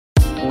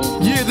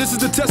Yeah, this is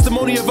the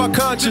testimony of our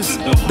conscience,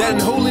 that in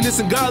holiness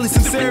and godly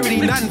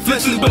sincerity, not in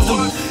fleshly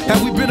wisdom,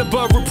 have we been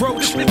above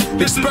reproach,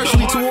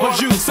 especially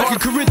towards you. 2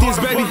 Corinthians,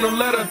 baby.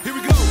 Here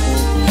we go.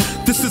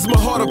 This is my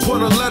heart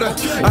upon a letter.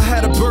 I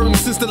had a burden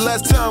since the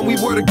last time we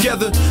were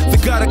together.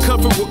 The God of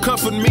comfort will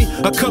comfort me,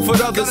 I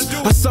comfort others.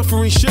 Our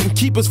suffering shouldn't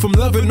keep us from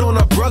loving on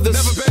our brothers.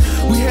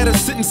 We had a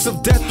sentence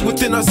of death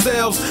within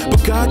ourselves,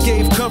 but God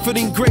gave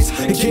comforting grace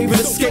and gave an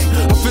escape.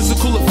 Our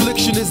physical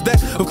affliction is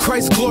that of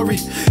Christ's glory.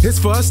 It's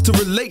for us to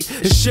relate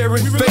and share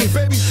in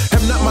faith.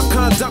 Have not my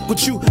conduct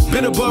with you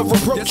been above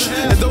reproach?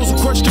 And those who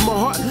question my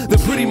heart,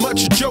 they're pretty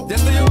much a joke.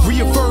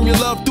 Reaffirm your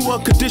love through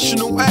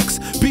unconditional acts.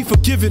 Be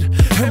forgiven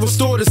and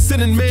restore the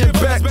sinning man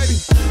back.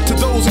 To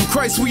those in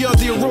Christ, we are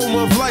the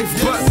aroma of life,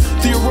 but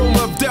the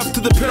aroma of death to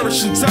the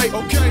perishing type.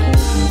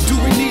 Do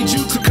we need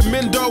you to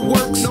commend our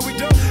works?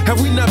 Have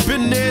we not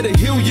been there to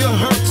heal your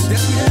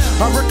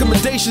hurts? Our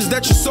recommendations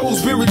that your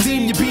soul's been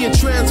redeemed, you're being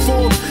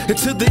transformed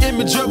into the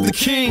image of the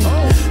King.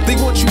 They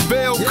want you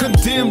veiled,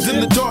 condemned in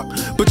the dark,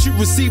 but you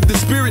received the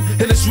Spirit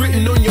and it's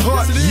written on your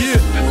heart. Yeah,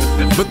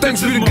 but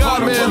thanks be to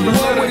God, man, who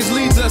always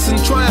leads us in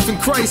triumph in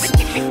Christ.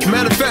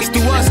 Manifest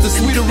through us the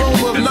sweet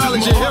aroma of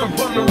knowledge in Him.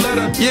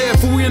 Yeah,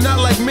 for we are not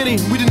like many,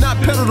 we did not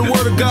peddle the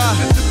word of God,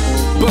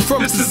 but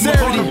from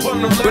sincerity.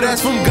 But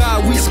as from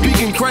God, we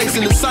speak in Christ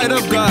in the sight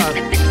of God.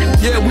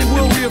 Yeah, we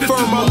will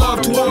reaffirm our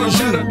love towards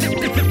you.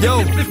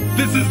 Yo,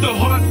 this is the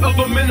heart of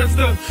a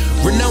minister.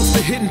 Renounce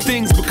the hidden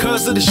things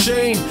because of the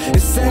shame.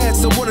 It's sad,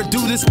 so wanna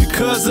do this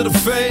because of the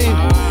fame.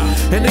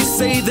 And they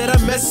say that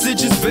our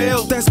message is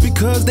veiled. That's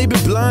because they've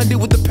been blinded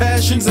with the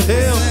passions of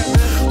hell.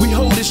 We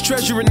hold this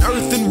treasure in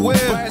earthen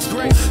web,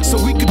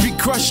 so we could be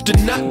crushed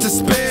and not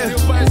despair.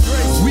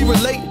 We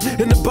relate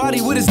in the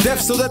body with His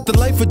death, so that the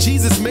life of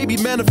Jesus may be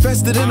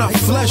manifested in our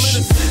flesh.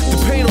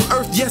 The pain on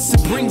earth, yes,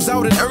 it brings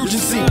out an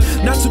urgency,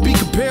 not to be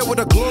compared with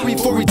our glory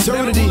for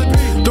eternity.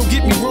 Don't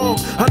get me wrong,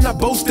 I'm not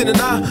boasting, and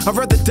I'd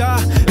rather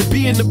die and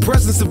be in the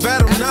presence of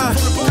Adonai.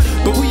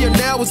 But we are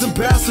now as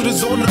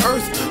ambassadors on the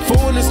earth,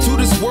 foreigners to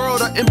this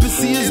world. Our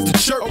embassy is the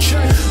church.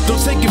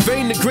 Don't take in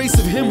vain the grace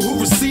of Him who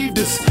received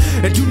us,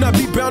 and do not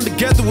be bound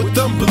together with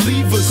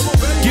unbelievers.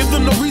 Give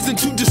them no reason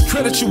to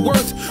discredit your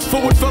worth,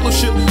 for what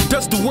fellowship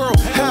does the world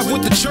have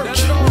with the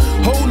church?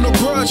 Hold no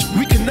grudge,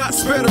 we cannot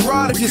spare the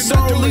rod. If your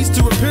sorrow leads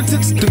to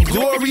repentance, then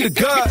glory to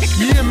God.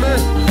 Yeah, man.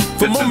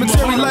 For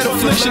momentary light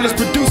affliction is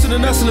producing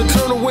in us an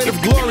eternal weight of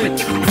glory,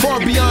 far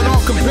beyond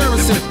all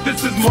comparison.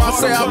 For I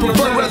say I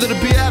prefer rather to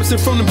be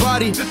absent from the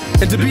body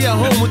and to be at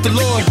home with the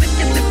Lord.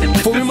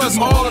 For we must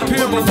all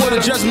appear before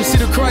the judgment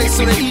seat of Christ,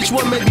 so that each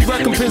one may be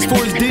recompensed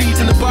for his deeds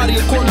in the body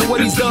according to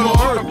what he's done on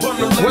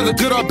earth. Whether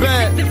good or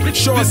bad,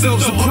 show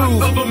ourselves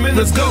approved.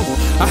 Let's go.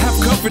 I have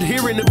comfort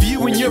hearing of you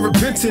when you're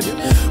repentant,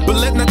 but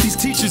let not these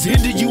teachers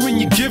hinder you in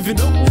your giving.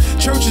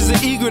 Churches are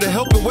eager to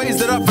help in ways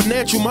that are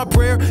financial. My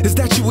prayer is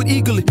that you would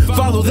eagerly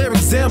follow their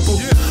example.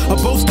 I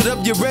boasted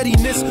of your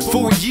readiness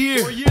for a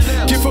year.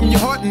 Give from your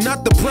heart and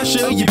not the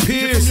pressure of your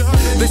peers.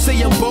 They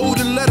say I'm bold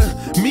in letter,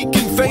 meek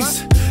in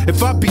face.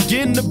 If I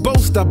begin to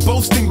boast, I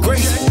boast in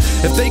grace.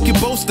 If they can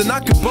boast, then I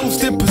can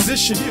boast in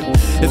position.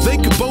 If they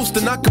can boast,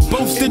 then I can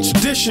boast in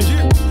tradition.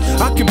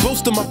 I can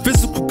boast of my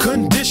physical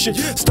condition,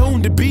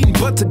 stoned and beaten,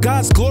 but to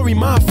God's glory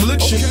my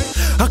affliction.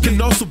 I can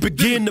also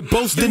begin to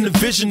boast in the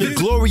vision, the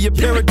glory of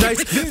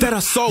paradise that I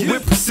saw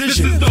with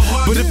precision.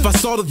 But if I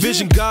saw the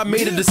vision, God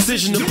made a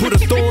decision to put a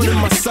thorn in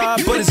my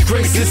side, but His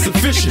grace is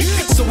sufficient.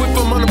 So if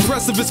I'm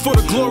unimpressive, it's for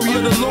the glory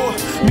of the Lord.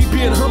 Me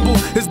being humble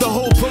is the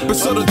whole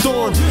purpose of the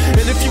thorn.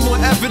 And if you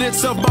want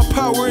evidence of my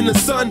power in the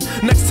sun,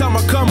 next time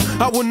I come,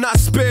 I will not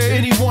spare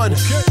anyone.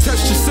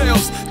 Test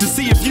yourselves to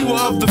see if you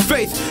are of the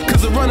faith,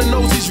 cause the runner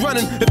knows he's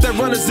running if that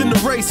runner's in the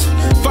race.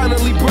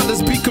 Finally,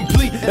 brothers, be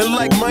complete and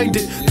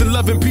like-minded. The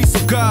love and peace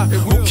of God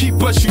will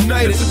keep us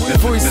united.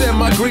 For He said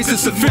my grace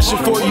is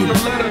sufficient for you,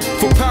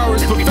 for power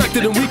is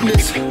perfected in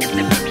weakness.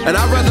 And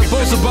I'd rather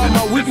boast about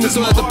my weakness,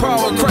 so that the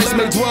power of Christ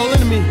may dwell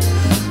in me.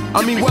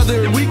 I mean,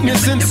 whether in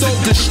weakness, insult,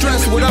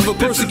 distress, whatever,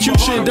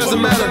 persecution,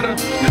 doesn't matter.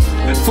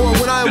 For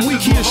when I am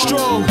weak, He is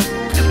strong,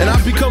 and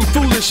I've become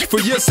foolish, for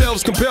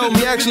yourselves compelled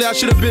me. Actually, I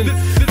should have been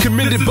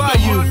commended by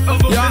you.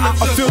 Yeah,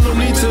 I feel no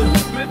need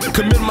to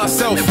commend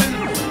myself.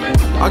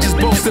 I just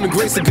boast in the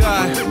grace of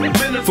God,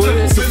 for it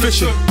is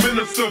sufficient.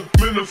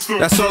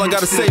 That's all I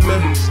gotta say,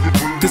 man.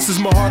 This is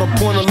my heart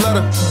upon a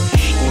letter.